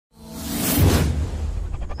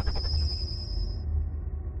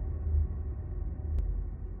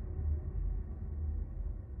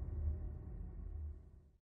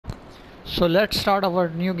So let's start our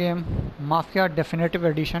new game, Mafia Definitive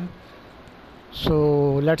Edition.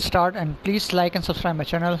 So let's start, and please like and subscribe my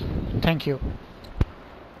channel. Thank you.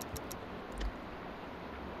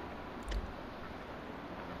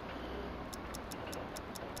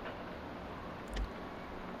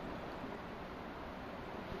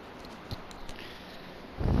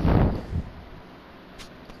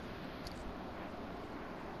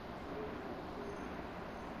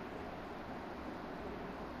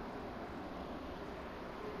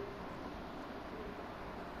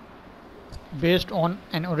 Based on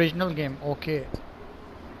an original game. Okay.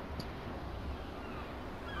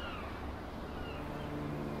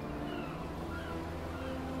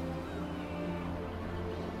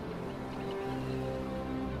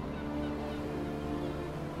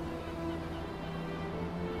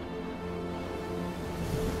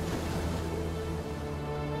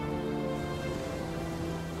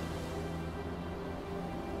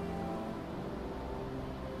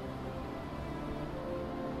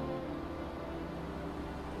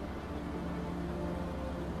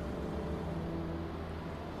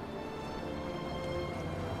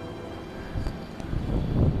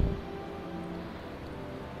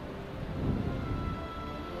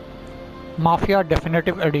 Mafia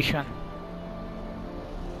Definitive Edition.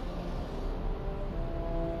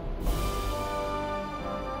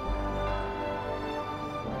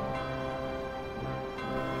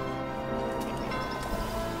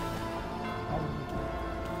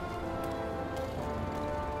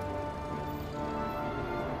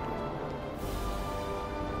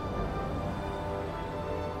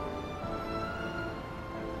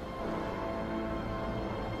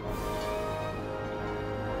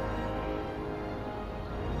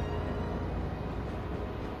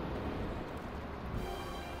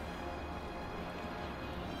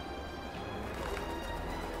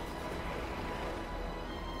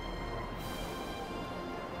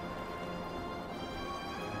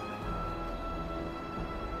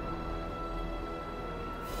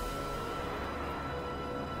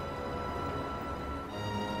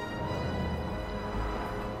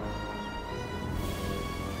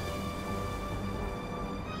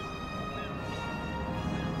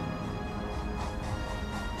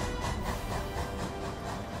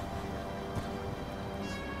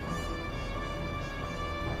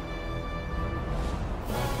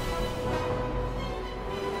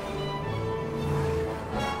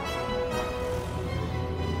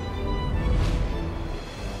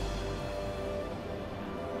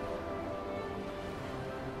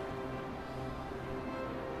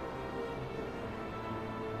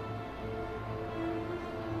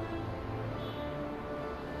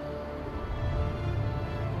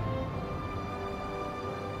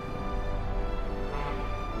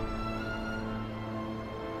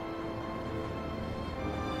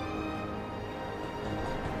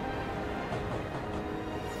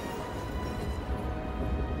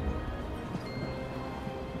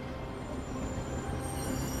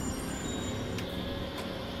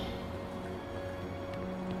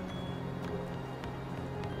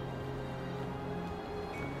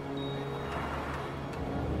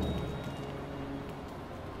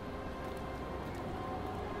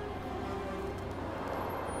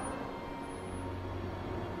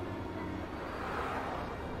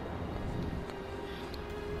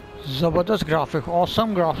 जबरदस्त graphic,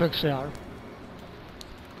 awesome graphics यार.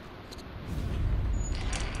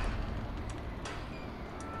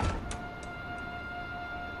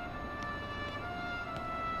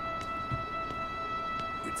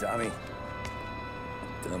 You Tommy?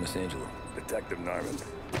 Thomas Angelo. Detective Norman.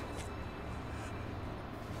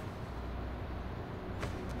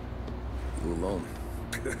 You alone?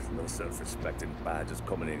 No self-respecting badges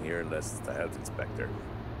coming in here unless it's the health inspector.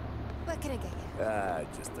 What can I get you?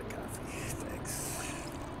 Just a coffee. Thanks.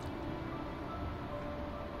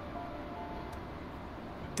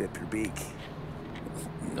 Dip your beak.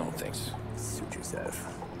 No, thanks. Suit yourself.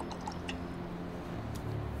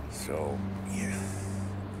 So, you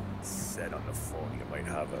said on the phone you might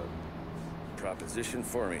have a proposition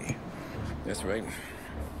for me. That's right.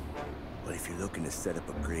 Well, if you're looking to set up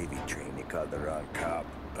a gravy train, you called the wrong cop.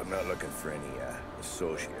 I'm not looking for any,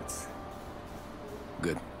 associates.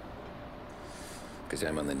 Good. Because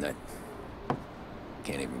I'm on the net.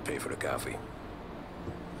 Can't even pay for the coffee.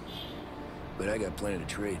 But I got plenty to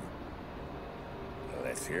trade. Well,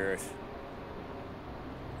 let's hear it.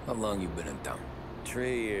 How long you been in town?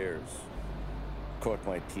 3 years. Caught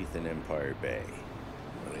my teeth in Empire Bay.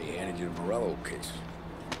 Well, they handed you the Morello case.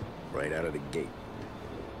 Right out of the gate.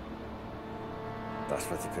 That's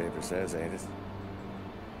what the paper says, ain't it?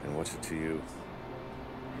 And what's it to you?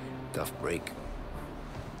 Tough break.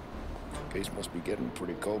 Case must be getting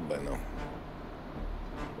pretty cold by now.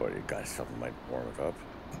 Or you got something might warm it up?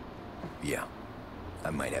 Yeah,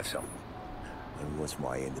 I might have some. And what's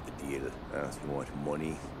my end of the deal? You want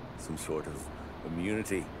money? Some sort of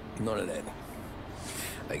immunity? None of that.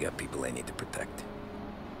 I got people I need to protect.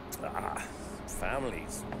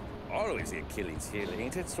 Families. Always the Achilles heel,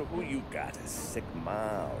 ain't it? So who you got? A sick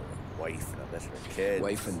ma or a wife and a little kid?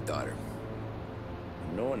 Wife and daughter.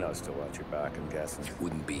 No one else to watch your back, I'm guessing.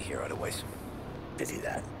 Wouldn't be here otherwise. Pity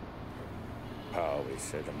that. Pa always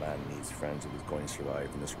said a man needs friends if he's going to survive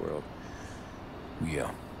in this world.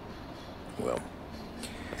 Yeah. Well,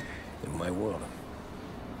 in my world,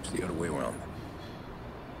 it's the other way around.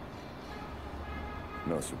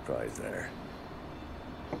 No surprise there.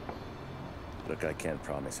 Look, I can't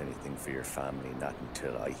promise anything for your family, not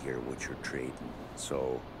until I hear what you're trading.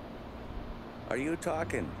 So, are you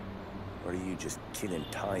talking? Or are you just killing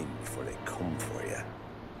time before they come for you?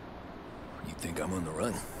 You think I'm on the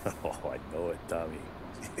run? Oh, I know it, Tommy.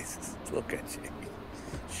 Look at you.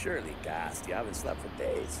 Surely gassed. You haven't slept for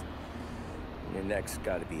days. Your neck's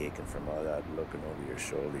got to be aching from all that looking over your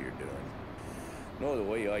shoulder you're doing. No, the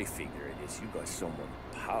way I figure it is you got someone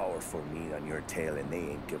powerful meat on your tail and they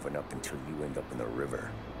ain't giving up until you end up in the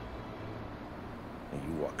river. And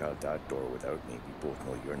you walk out that door without me, we both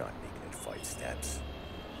know you're not making it 5 steps.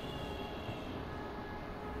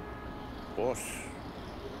 But,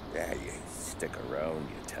 yeah, you stick around,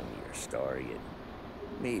 you tell me your story, and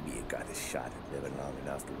maybe you got a shot at living long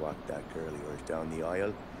enough to walk that girl of yours down the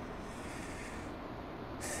aisle.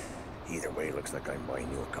 Either way, looks like I'm buying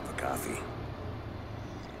you a cup of coffee.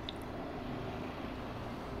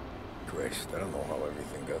 Christ, I don't know how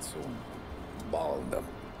everything got so balled up.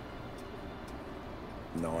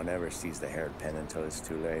 No one ever sees the haired pen until it's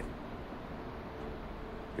too late.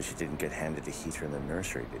 But you didn't get handed a heater in the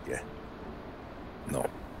nursery, did you? No.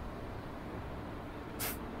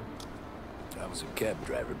 I was a cab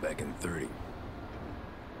driver back in 30.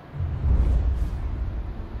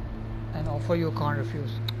 An offer you can't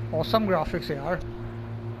refuse. Awesome graphics, yaar.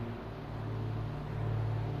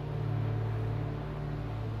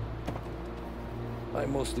 I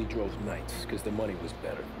mostly drove nights, because the money was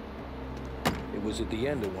better. It was at the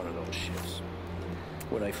end of one of those shifts,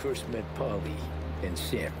 when I first met Polly and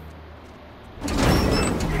Sam.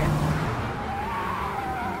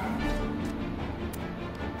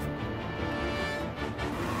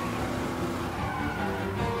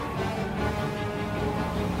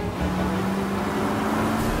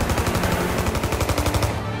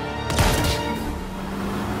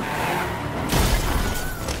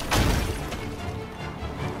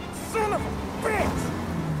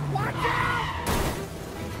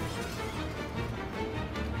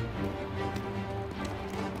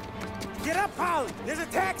 Get up, Polly! There's a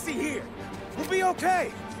taxi here! We'll be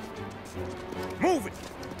okay! Move it!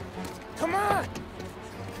 Come on!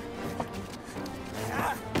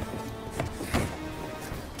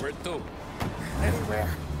 Where to? Anywhere.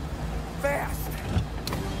 Fast!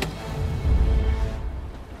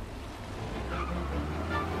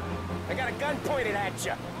 I got a gun pointed at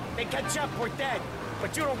you. They catch up, we're dead.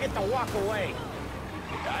 But you don't get to walk away.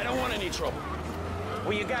 I don't want any trouble.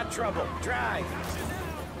 Well, you got trouble. Drive.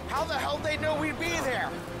 How the hell they know we'd be there?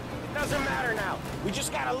 It doesn't matter now. We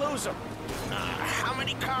just gotta lose them. How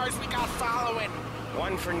many cars we got following?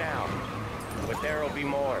 One for now. But there'll be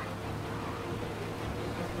more.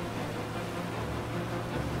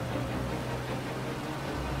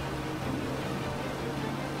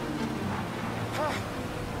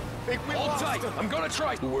 Think we lost them. I'm gonna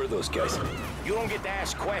try. Who were those guys? You don't get to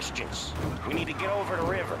ask questions. We need to get over the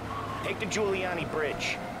river. Take the Giuliani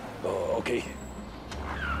Bridge. Oh, okay.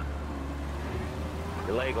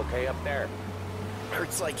 Your leg okay up there?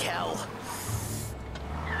 Hurts like hell.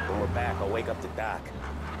 When we're back, I'll wake up the doc.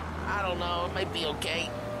 I don't know, it might be okay.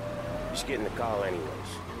 Just getting the call anyways.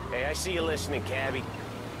 Hey, I see you listening, cabbie.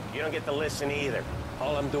 You don't get to listen either.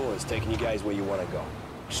 All I'm doing is taking you guys where you want to go.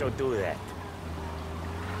 So do that.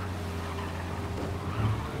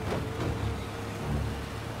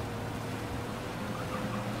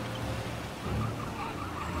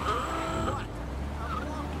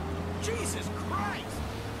 Jesus Christ!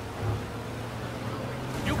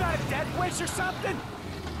 You got a death wish or something?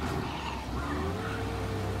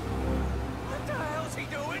 What the hell's he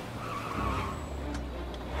doing?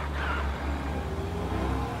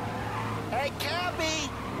 Hey, Cabby!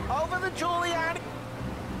 Over the Giuliani!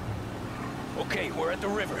 Okay, we're at the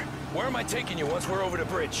river. Where am I taking you once we're over the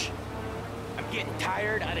bridge? I'm getting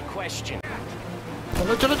tired of the question.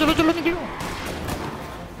 चलो चलो चलो चलो निकलो.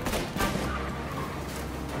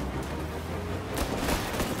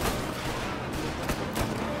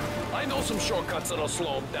 I know some shortcuts that'll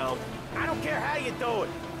slow him down. I don't care how you do it.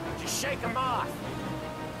 Just shake him off.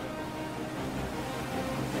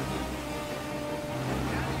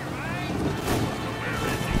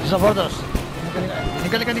 जबरदस्त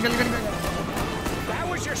निकल गया That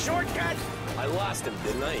was your shortcut? I lost him,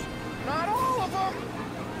 didn't I? Not all of them.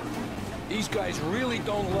 These guys really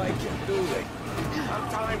don't like you, do they?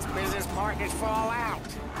 Sometimes business partners fall out.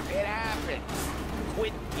 It happens.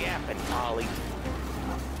 Quit yapping, Ollie.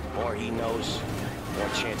 More he knows, more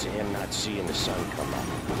chance of him not seeing the sun come up.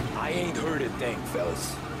 I ain't heard a thing,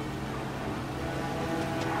 fellas.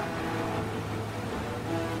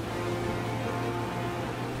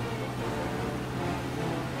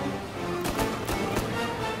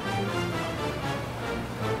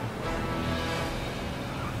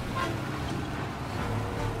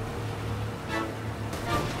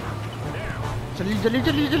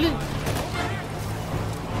 जल्दी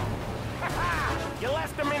You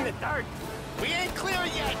left him in the dirt. We ain't clear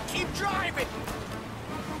yet. Keep driving.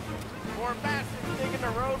 Poor bastards digging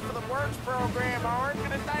the road for the works program aren't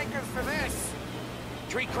gonna thank us for this.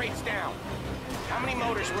 3 crates down. How many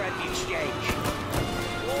motors were at the exchange?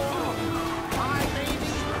 5, maybe.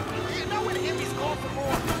 You know when hippies call for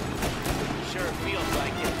more. Sure feels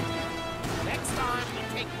like it. Next time we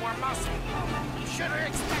take more muscle. You should have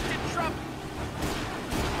expected trouble.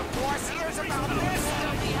 The boss hears about this,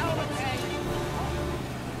 there'll be hell to pay.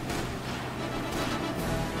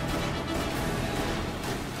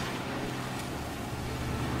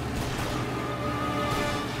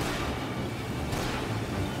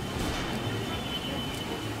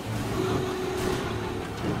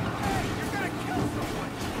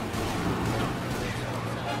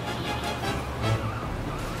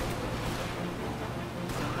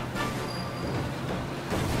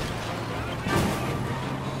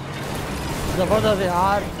 जबरदस्त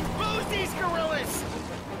यार Who's these gorillas?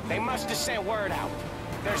 They must have sent word out.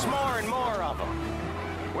 There's more and more of them.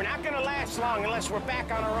 We're not gonna last long unless we're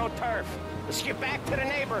back on our own turf. Let's get back to the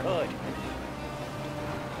neighborhood.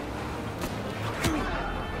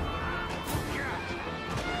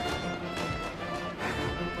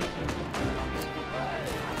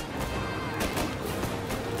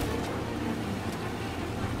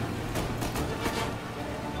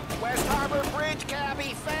 West Harbor Bridge,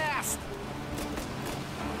 cabby, fast!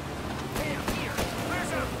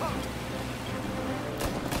 Where's our boat?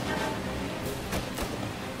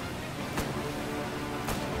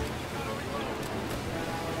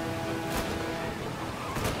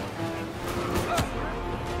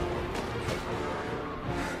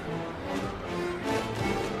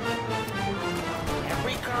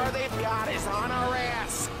 Every car they've got is on our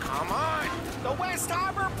ass. Come on! The West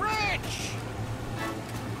Harbor Bridge!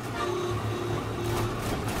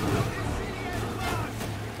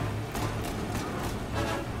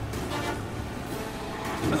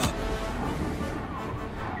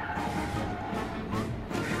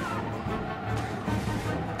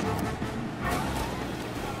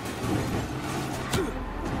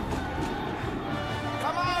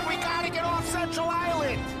 Come on, we gotta get off Central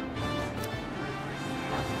Island!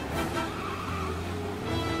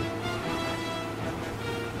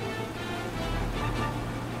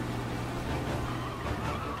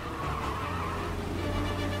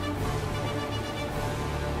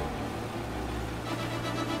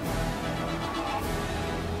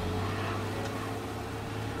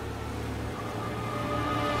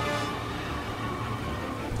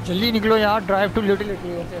 जल्दी निकलो यार drive to little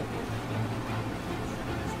Italy से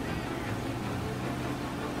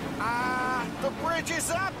The bridge is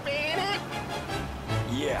up, ain't it?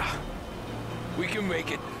 Yeah. We can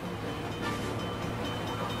make it.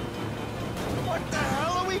 What the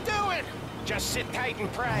hell are we doing? Just sit tight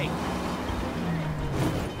and pray.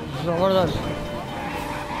 जबरदस्त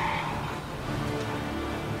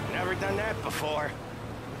Never done that before.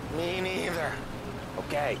 Me neither.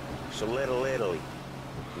 Okay, so Little Italy.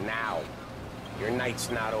 Now. Your night's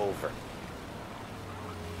not over.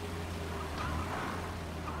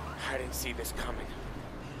 I didn't see this coming.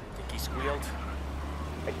 Think he squealed?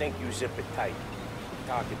 I think you zip it tight.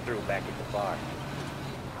 Talk it through back at the bar.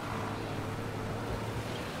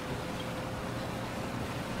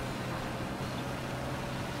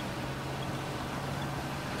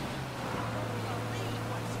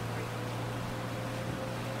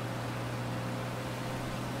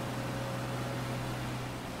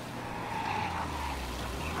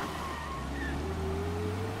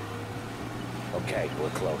 Okay,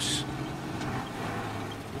 we're close.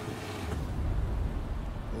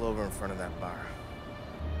 Pull over in front of that bar.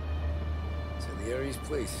 To the Aries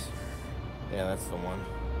place. Yeah, that's the one.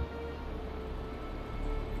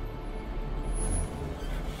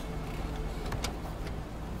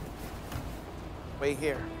 Wait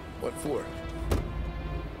here. What for?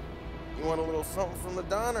 You want a little something from the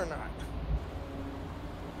Don or not?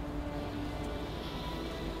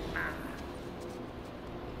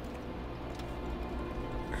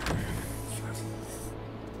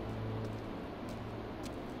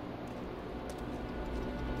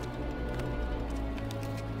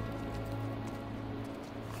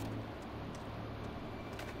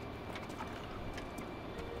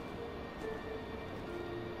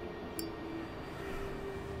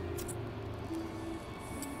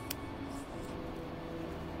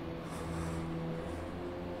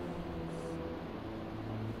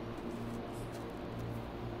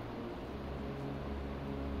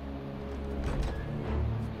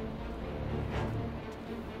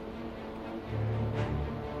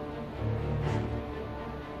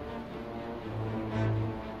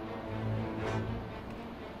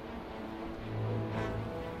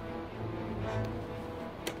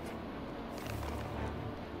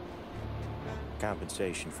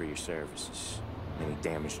 Compensation for your services. Any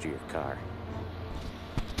damage to your car.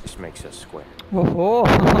 This makes us square. Whoa.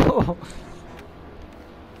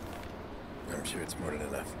 I'm sure it's more than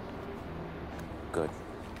enough. Good.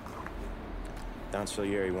 Don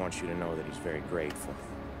Salieri wants you to know that he's very grateful.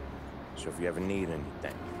 So if you ever need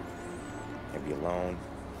anything, maybe a loan,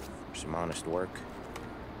 or some honest work,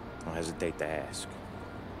 don't hesitate to ask.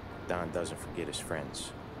 Don doesn't forget his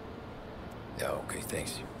friends. Yeah, okay,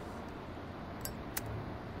 thanks.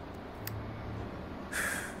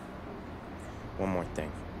 One more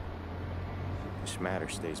thing. This matter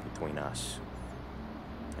stays between us.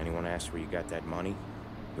 Anyone asks where you got that money,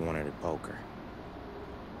 you won it at poker.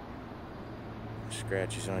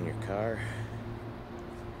 Scratches on your car,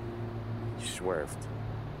 you swerved.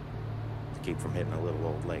 To keep from hitting a little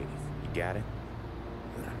old lady. You got it?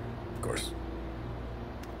 Yeah, of course.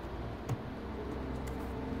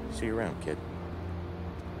 See you around, kid.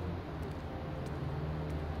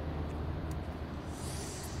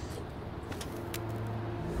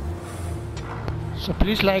 So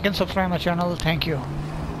please like and subscribe my channel. Thank you.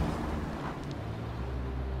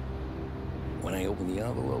 When I opened the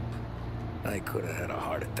envelope, I could have had a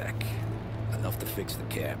heart attack. Enough to fix the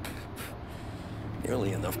cab.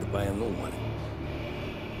 Nearly enough to buy a new one.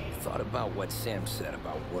 Thought about what Sam said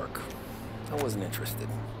about work. I wasn't interested.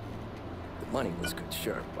 The money was good,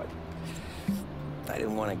 sure, but I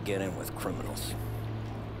didn't want to get in with criminals.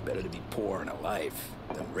 Better to be poor and alive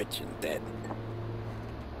than rich and dead.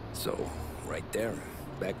 So, right there,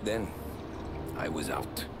 back then, I was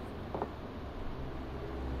out.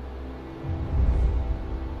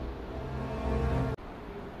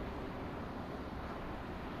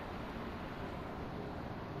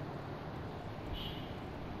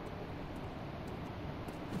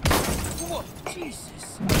 Whoa,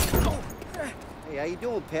 Jesus. Hey, how you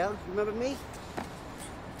doing, pal? Remember me?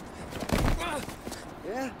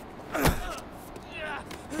 Yeah?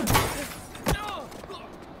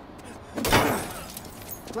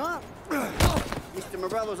 Huh? Mr.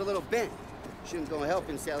 Morello's a little bent. Shouldn't go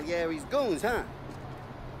helping Salieri's goons, huh?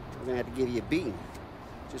 We're gonna have to give you a beating.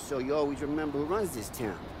 Just so you always remember who runs this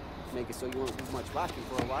town. Make it so you won't do much rocking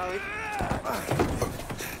for a while, eh?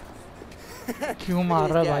 क्यों मार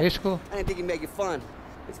रहा है भाई इसको? I didn't think he'd make it fun.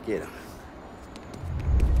 Let's get him.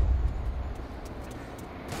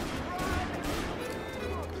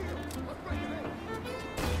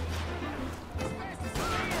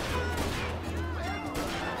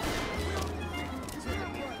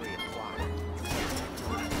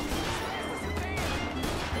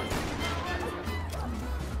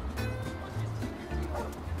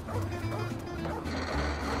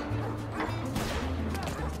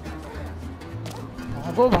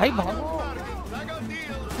 भागो भाई भागो.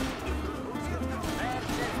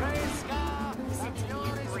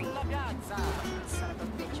 Son of a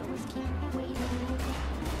bitch always keep me waiting.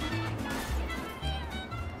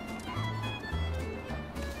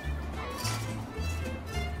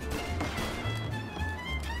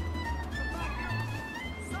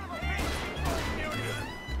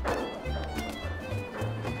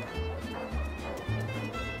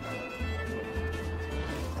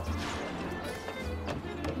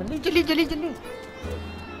 जल्दी जल्दी जल्दी.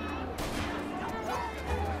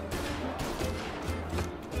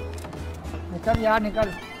 निकल यार निकल.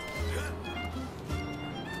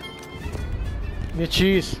 ये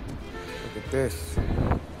चीज. Look at this.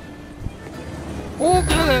 ओ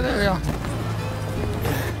गया.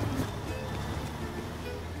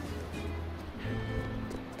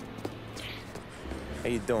 How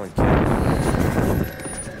you doing, kid?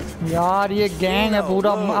 यार ये गैंग है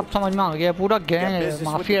पूरा. अब समझ में आ गया. पूरा गैंग Got है. business with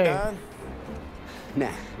माफिया the है. Don?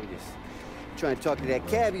 Nah, we just trying to talk to that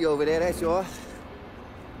cabbie over there, that's all.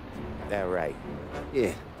 That right?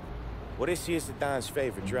 Yeah. Well, this here's the Don's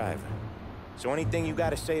favorite driver. So anything you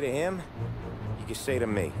gotta say to him, you can say to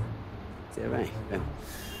me. Is that right? Well,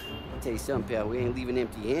 I'll tell you something, pal. We ain't leaving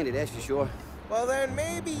empty-handed, that's for sure. Well, then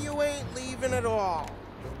maybe you ain't leaving at all.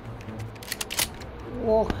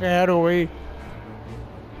 Oh, khair ho gayi.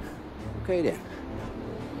 Okay, then.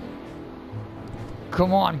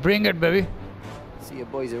 Come on, bring it, baby. See your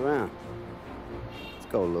boys around. Let's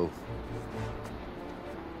go, Lou.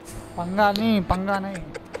 Panga nahi.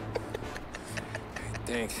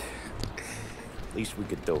 Thanks. Least we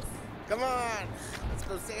could do. Come on, let's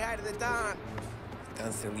go say hi to the Don.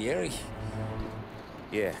 Don Salieri?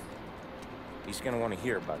 Yeah. He's gonna want to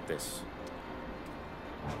hear about this.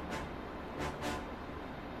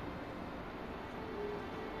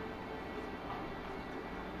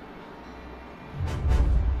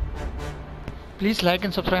 Please like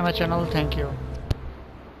and subscribe my channel. Thank you.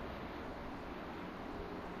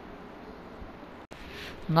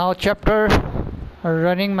 Now chapter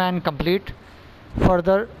Running Man complete.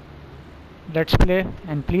 Further let's play,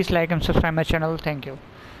 and please like and subscribe my channel. Thank you.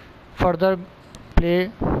 Further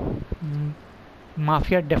play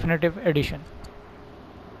Mafia Definitive Edition.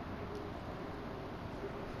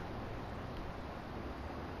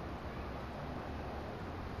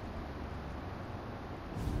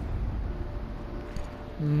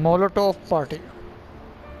 Molotov Party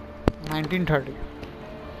 1930.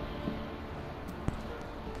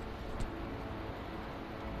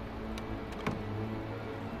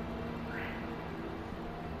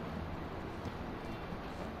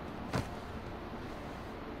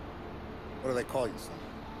 What do they call you, son?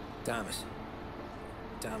 Thomas.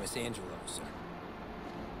 Thomas Angelo, sir.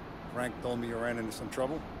 Frank told me you ran into some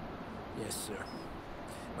trouble? Yes, sir.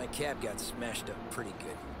 My cab got smashed up pretty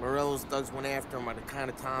good. Morello's thugs went after him by the kind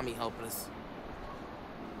of Tommy helping us.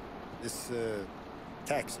 This,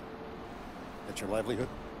 taxi. That's your livelihood?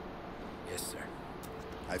 Yes, sir.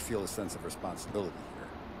 I feel a sense of responsibility here.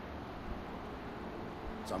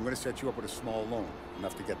 So I'm gonna set you up with a small loan,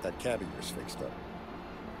 enough to get that cab of yours fixed up.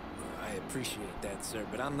 I appreciate that, sir,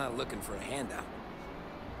 but I'm not looking for a handout.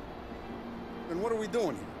 Then what are we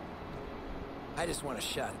doing here? I just want a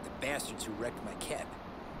shot at the bastards who wrecked my cab.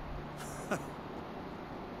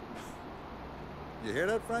 You hear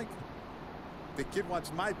that, Frank? The kid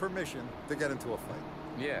wants my permission to get into a fight.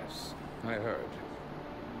 Yes, I heard.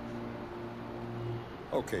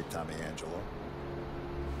 Okay, Tommy Angelo.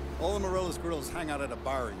 All the Morello's girls hang out at a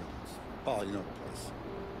bar he owns. Paul, you know the place.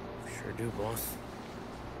 Sure do, boss.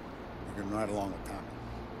 You can ride along with Tommy.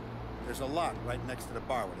 There's a lot right next to the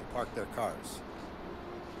bar where they park their cars.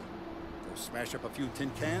 Go smash up a few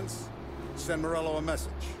tin cans, send Morello a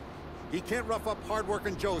message. He can't rough up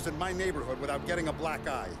hard-working Joes in my neighborhood without getting a black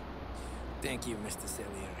eye. Thank you, Mr.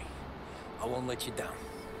 Salieri. I won't let you down.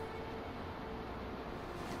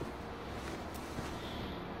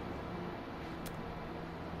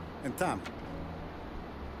 And Tom,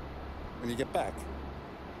 when you get back,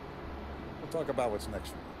 we'll talk about what's next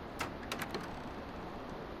for you.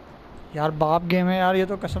 यार बाप game है यार ये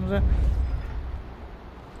तो कसम से.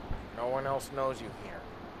 No one else knows you here,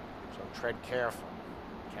 so tread careful,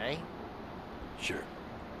 okay? Sure.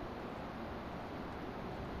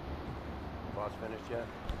 Boss finished yet?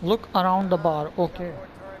 Look around the bar. Okay.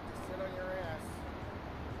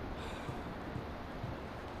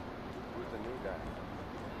 Who's the new guy?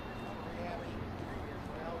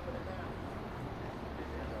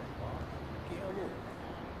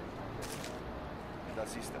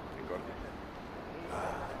 Taxista, ricordi?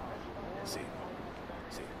 Sì,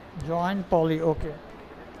 sì. Join Polly. Okay.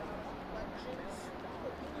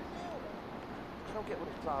 I don't get what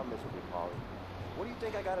the problem is with you, Paulie. What do you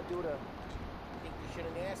think I gotta do to... I think you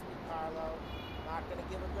shouldn't ask me, Carlo. Not gonna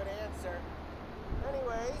give a good answer.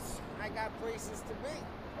 Anyways, I got places to be.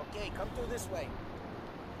 Okay, come through this way.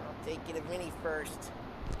 I'll take you to Vinny first.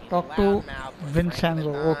 He's Talk a to loudmouth, but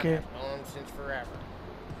Vincenzo, Frank the Don, okay. I've known him since forever.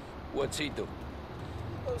 What's he do?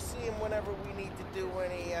 Go see him whenever we need to do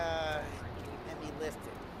any heavy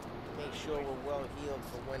lifting. Make sure we're well healed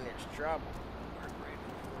for when there's trouble.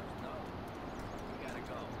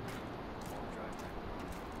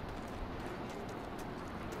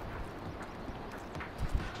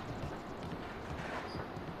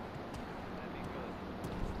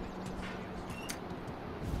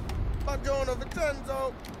 Buongiorno,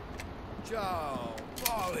 Vincenzo. Ciao,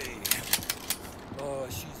 Polly. Oh,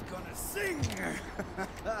 she's gonna sing.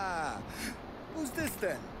 Who's this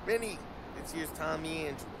then? Vinny, this here's Tommy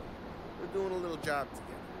Angelo. We're doing a little job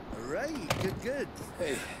together. All right, good.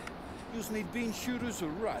 Hey, you need bean shooters or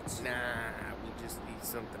ruts? Nah, we just need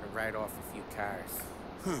something to write off a few cars.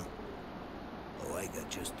 Huh. Oh, I got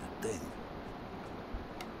just the thing.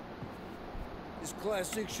 This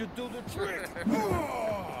classic should do the trick.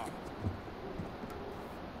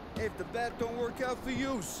 If the bat don't work out for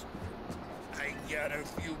use, I got a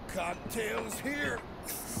few cocktails here.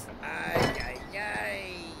 Ay, ay,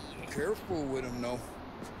 ay. Careful with them, though.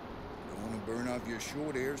 Don't want to burn off your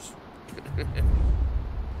short hairs. Good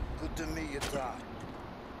to meet you, Todd.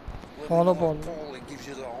 Follow ball. Paulie gives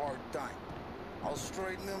you the hard time. I'll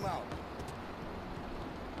straighten him out.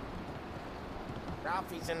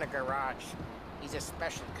 Ralphie's in the garage. He's a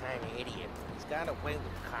special kind of idiot. He's got a way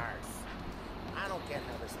with cars. I don't get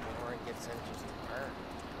how this moron gets engines to burn.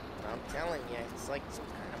 But I'm telling you, it's like some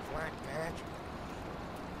kind of black magic.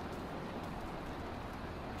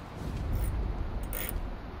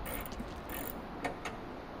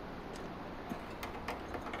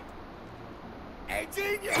 Hey,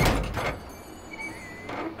 genius!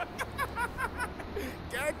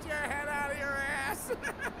 Get your head out of your ass!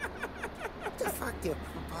 What the fuck there,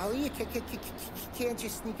 Paulie? You can't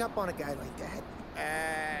just sneak up on a guy like that.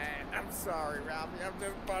 I'm sorry, Ralphie. I'm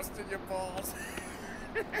just busting your balls.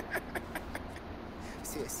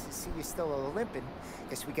 See, you're still limping.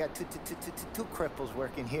 Guess we got two cripples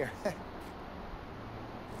working here. We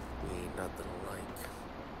ain't nothing alike.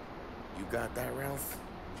 You got that, Ralph?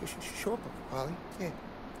 Sure, Paulie. Yeah.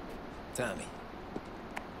 Tommy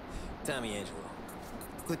Angelo.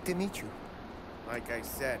 Good to meet you. Like I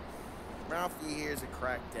said, Ralphie here's a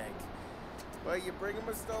cracked egg. Well, you bring him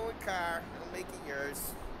a stolen car, he'll make it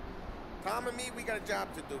yours. Tom and me, we got a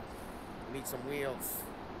job to do. We need some wheels.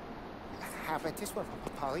 How about this one,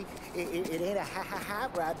 Paulie? It ain't a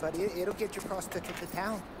hot rod, but it'll get you across the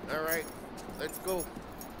town. All right, let's go.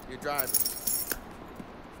 You're driving.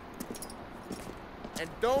 And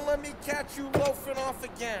don't let me catch you loafing off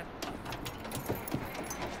again.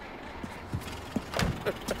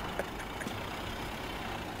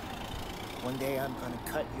 One day I'm gonna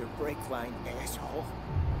cut your brake line, asshole.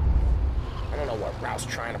 I don't know what Ralph's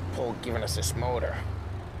trying to pull giving us this motor.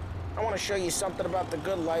 I want to show you something about the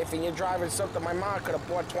good life, and you're driving something my mom could have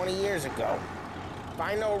bought 20 years ago. If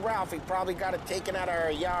I know Ralph, he probably got it taken out of our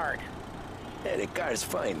yard. Yeah, the car's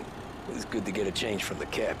fine. It's good to get a change from the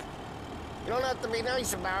cab. You don't have to be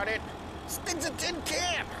nice about it. This thing's a tin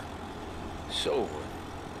can. So,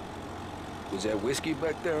 was that whiskey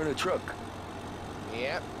back there in the truck?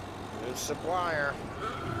 Yep, new supplier.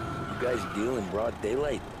 You guys deal in broad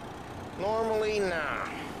daylight? Normally, nah.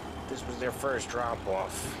 This was their first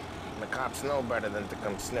drop-off. The cops know better than to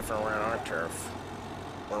come sniffing around our turf.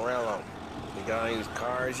 Morello, you got any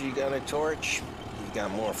cars you got a torch? You got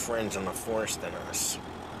more friends on the force than us.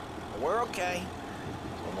 But we're okay,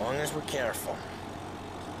 as long as we're careful.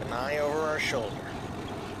 Keep an eye over our shoulder.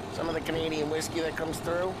 Some of the Canadian whiskey that comes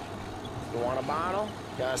through, you want a bottle?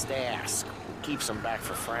 Just ask. Keep some back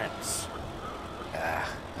for friends.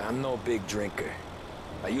 I'm no big drinker.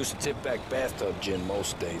 I used to tip back bathtub gin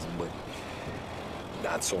most days, but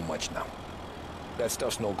not so much now. That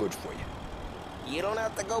stuff's no good for you. You don't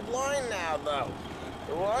have to go blind now, though.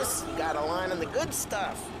 For us, you got a line on the good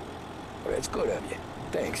stuff. Well, that's good of you.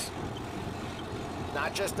 Thanks.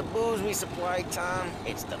 Not just the booze we supply, Tom.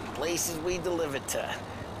 It's the places we deliver to.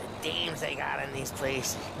 The dames they got in these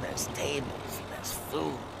places. There's tables, there's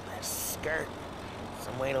food, there's skirt.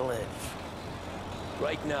 Some way to live.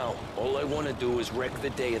 Right now, all I want to do is wreck the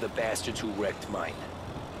day of the bastards who wrecked mine.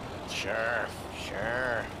 Sure.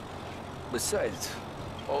 Besides,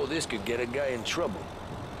 all this could get a guy in trouble.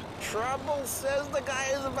 Trouble, says the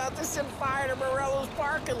guy who's about to set fire to Morello's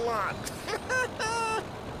parking lot.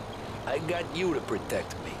 I got you to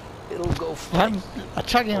protect me. It'll go यार fine.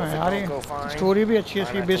 अच्छा game है यार, ये story भी अच्छी है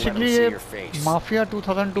इसकी. Basically ये माफिया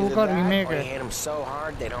 2002 का रीमेक है.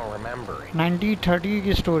 1930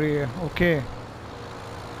 की स्टोरी है. Okay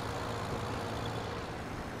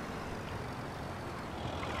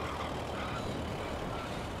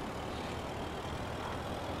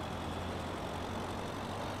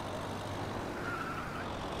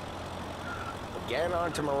Get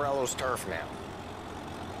onto Morello's turf now.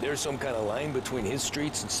 There's some kind of line between his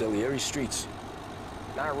streets and Salieri's streets.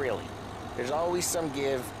 Not really. There's always some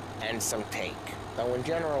give and some take. Though in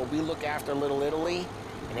general, we look after Little Italy,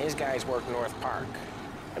 and his guys work North Park.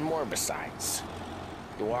 And more besides.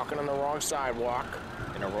 You're walking on the wrong sidewalk,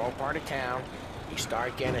 in the wrong part of town, you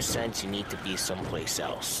start getting a sense you need to be someplace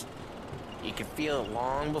else. You can feel it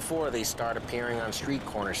long before they start appearing on street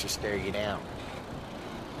corners to stare you down.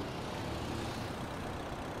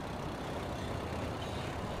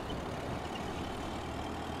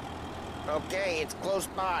 Okay, it's close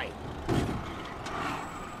by.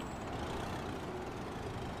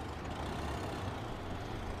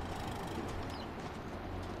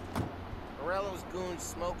 Morello's goons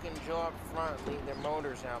smoke and jaw up front and leave their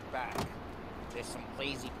motors out back. They're some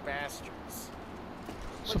lazy bastards.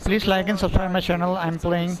 So please like and subscribe my channel. I'm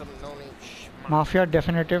playing Mafia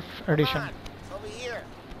Definitive Edition. Over here.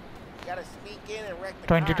 You gotta sneak in and wreck the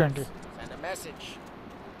 2020. cars. Send a message.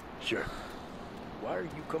 Sure. Why are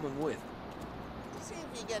you coming with? See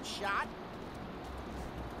if you get shot.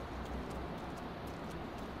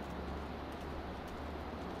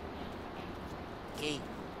 Hey,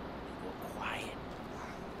 go quiet.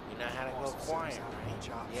 You know how to go quiet, right?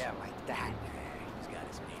 Yeah, like that. He's got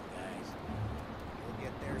his main guys. He'll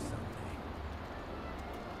get there someday.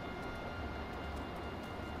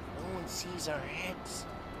 No one sees our heads.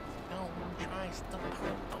 No one tries to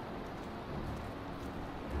hurt them.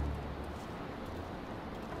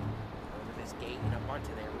 Go to this gate and up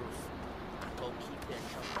onto their roof. Go keep their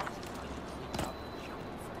jumpers while you clean up and jump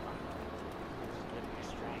for fun. Get your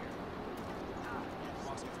strider.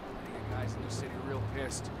 Guys in the city real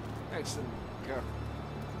pissed. Thanks, and careful.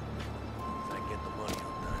 If I get the money,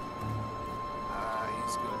 I'm done.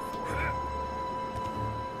 He's good for it.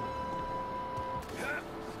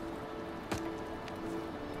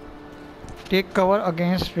 Take cover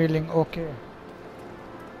against railing. Okay.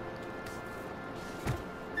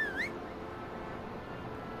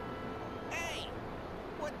 Hey!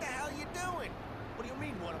 What the hell you doing? What do you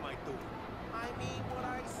mean, what am I doing? I mean what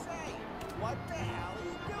I say. What the hell are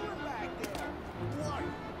you doing back there? What?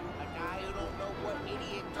 A guy who don't know what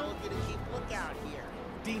idiot told you to keep lookout here.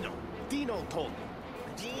 Dino. Dino told me.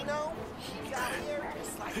 Dino? He got here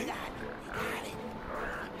just like that. Got it.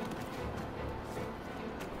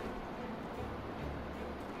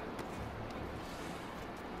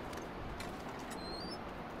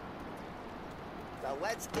 So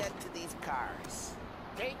let's get to these cars.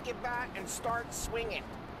 Take it back and start swinging.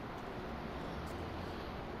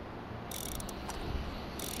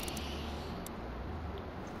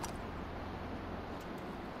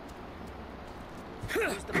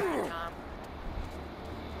 Who's the back, Tom?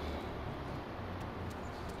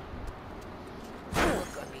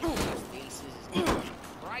 Look on these faces is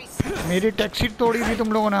priceless. मेरी taxi तोड़ी थी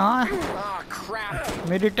तुम लोगों ने हाँ Oh, crap.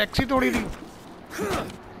 मेरी taxi तोड़ी थी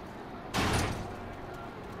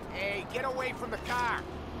Hey, get away from the car.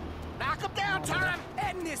 Knock him down, Tom.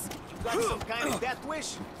 End this! You got some kind of death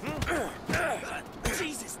wish?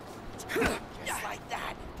 Jesus. Just like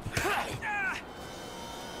that.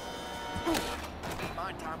 Come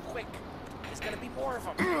on, Tom, quick. There's gonna be more of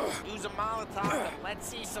them. Use a Molotov and let's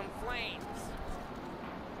see some flames.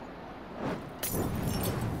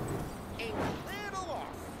 Aim a little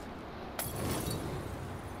off.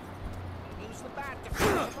 Use the bat to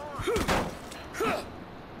finish them off.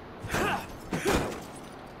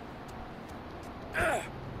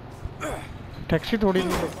 Taxi तोड़ी थी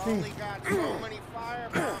We've taxi only got so many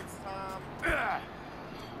firebombs, Tom.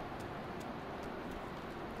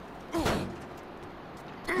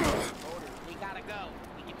 We gotta go.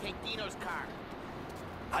 We can take Dino's car.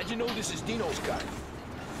 How'd you know this is Dino's car?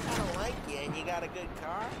 I don't like you and you got a good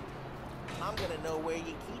car. I'm gonna know where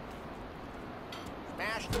you keep it.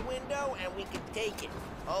 Smash the window and we can take it.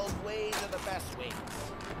 Old ways are the best ways.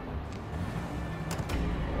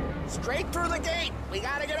 Straight through the gate. We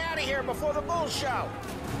gotta get out of here before the bull show.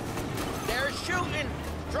 They're shooting.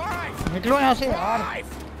 Drive. निकलो यहाँ से यार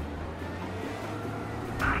Drive.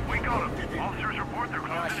 We got him. Officers report they're Oh,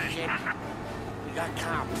 closing shit. in. We got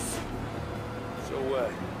cops. So,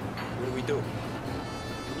 what do we do?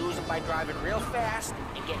 You lose them by driving real fast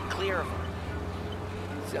and get clear of them.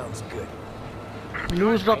 Sounds good.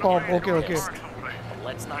 lose the cop okay okay But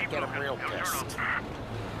let's not get them real pissed.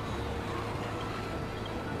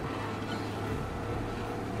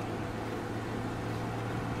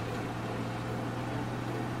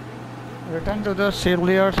 return to the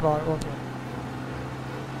Ceruleans bar okay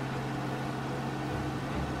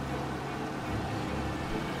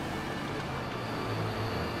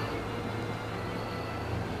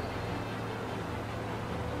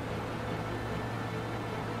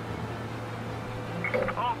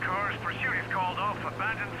All cars, pursuit is called off.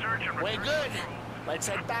 Abandoned search and We're return good. patrol. Let's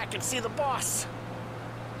head back and see the boss.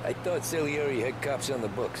 I thought Salieri had cops on the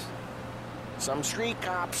books. Some street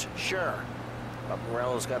cops, sure. But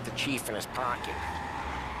Morello's got the chief in his pocket.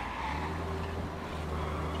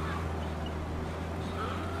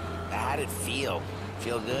 How'd it feel?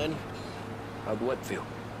 Feel good? How'd what feel?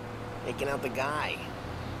 Taking out the guy.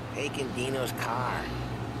 Taking Dino's car.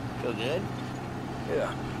 Feel good?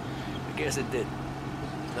 Yeah, I guess it did.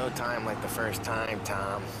 No time like the first time,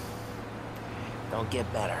 Tom. Don't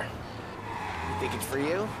get better. You think it's for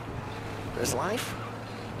you? This life?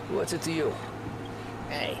 What's it to you?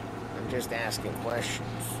 Hey, I'm just asking questions.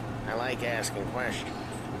 I like asking questions.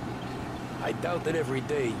 I doubt that every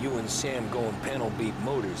day you and Sam go and panel beat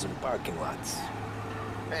motors in parking lots.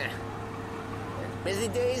 There's busy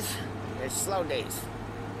days, there's slow days.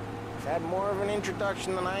 I've had more of an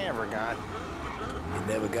introduction than I ever got. You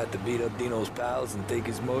never got to beat up Dino's pals and take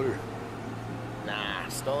his motor? Nah,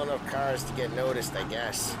 stole enough cars to get noticed, I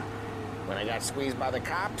guess. When I got squeezed by the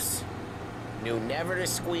cops, knew never to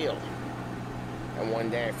squeal. And one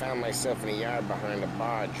day I found myself in a yard behind a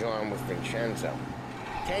bar drawing with Vincenzo.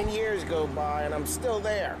 10 years go by and I'm still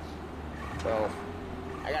there. So,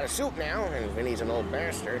 I got a suit now, and Vinny's an old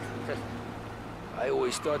bastard. I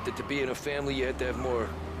always thought that to be in a family you had to have more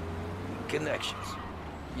connections.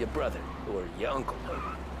 Your brother, or your uncle.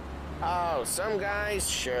 Oh, some guys,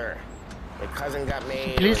 sure. My cousin got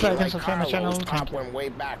made. Please like and like subscribe my channel. Carlos, Thank Pop you. went way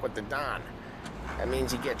back with the Don. That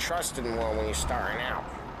means you get trusted more when you're starting out.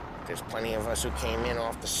 There's plenty of us who came in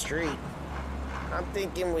off the street. I'm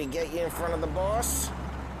thinking we get you in front of the boss,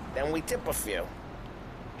 then we tip a few.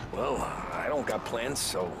 Well, I don't got plans,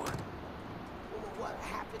 so... What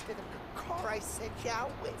happened to the car I sent you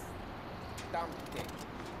out with? Dumped it.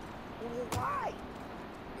 Why?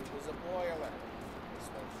 It was a boiler. This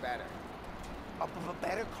one's better. A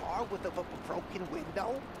better car with a broken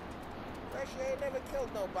window? Fresh air never killed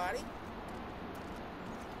nobody.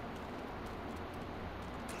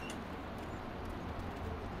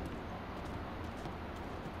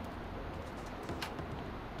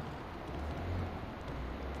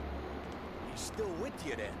 Still with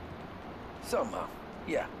you then? Somehow,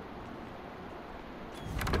 yeah.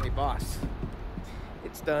 Hey, boss.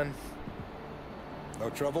 It's done. No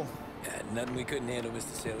trouble? Nothing we couldn't handle,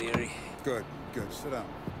 Mr. Salieri. Good, good. Sit down.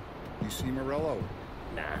 You see Morello?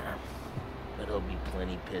 Nah. But he'll be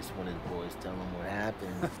plenty pissed when his boys tell him what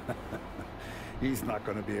happened. He's not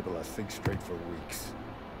going to be able to think straight for weeks.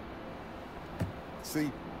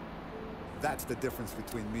 See, that's the difference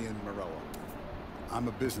between me and Morello. I'm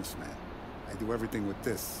a businessman. I do everything with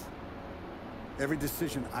this. Every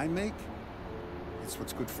decision I make, it's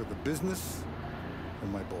what's good for the business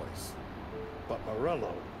and my boys. But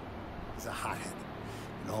Morello is a hothead.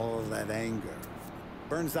 And all of that anger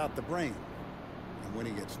burns out the brain. And when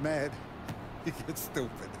he gets mad, he gets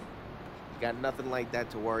stupid. Got nothing like that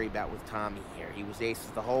to worry about with Tommy here. He was aces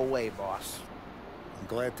the whole way, boss. I'm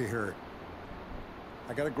glad to hear it.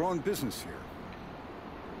 I got a growing business here.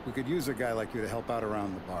 We could use a guy like you to help out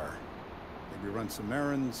around the bar. Maybe run some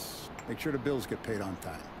errands, make sure the bills get paid on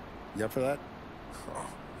time. You up for that? Oh,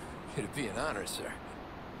 it'd be an honor, sir.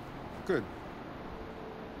 Good.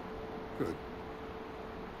 Good.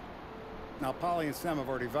 Now, Polly and Sam have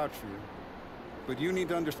already vouched for you. But you need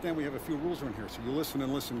to understand we have a few rules around here, so you listen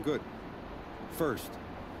and listen good. First,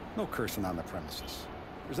 no cursing on the premises.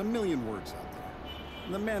 There's a million words out there.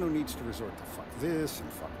 And the man who needs to resort to fuck this and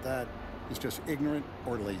fuck that is just ignorant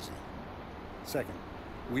or lazy. Second,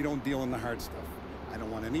 we don't deal in the hard stuff. I don't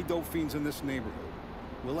want any dope fiends in this neighborhood.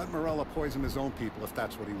 We'll let Morello poison his own people if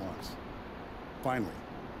that's what he wants. Finally,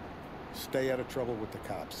 stay out of trouble with the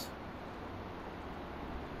cops.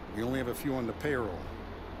 We only have a few on the payroll.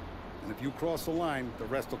 And if you cross the line, the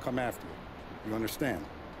rest will come after you. You understand?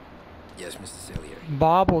 Yes, Mr. Salieri.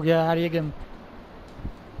 बाप हो गया यार ये game.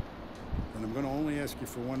 And I'm going to only ask you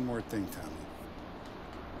for one more thing, Tommy.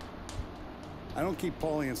 I don't keep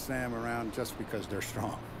Paulie and Sam around just because they're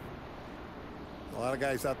strong. A lot of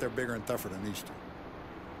guys out there bigger and tougher than these two.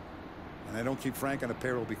 And I don't keep Frank on the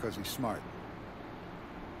payroll because he's smart.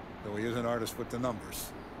 Though he is an artist with the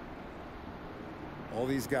numbers. All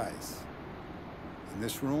these guys in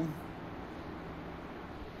this room,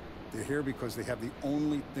 they're here because they have the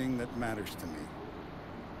only thing that matters to me.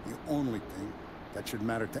 The only thing that should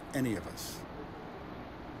matter to any of us.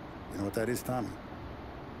 You know what that is, Tommy?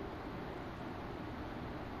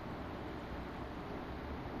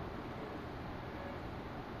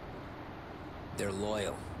 They're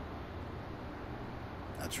loyal.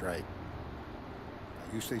 That's right.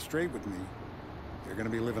 Now, you stay straight with me, you're gonna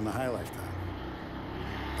be living the high lifetime.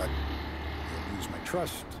 But you'll lose my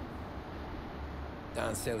trust.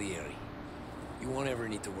 Don Salieri, you won't ever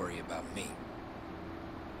need to worry about me.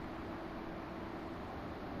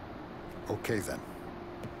 Okay, then.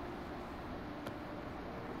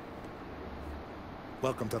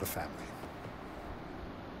 Welcome to the family.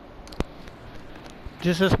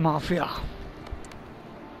 This is Mafia.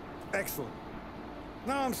 Excellent.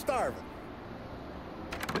 Now I'm starving.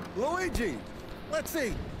 Luigi, let's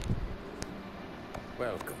eat.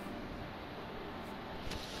 Welcome.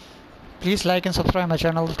 Please like and subscribe my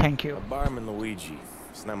channel. Thank you. Barman Luigi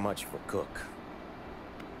is not much of a cook.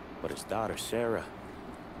 But his daughter, Sarah,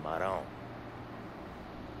 Maron,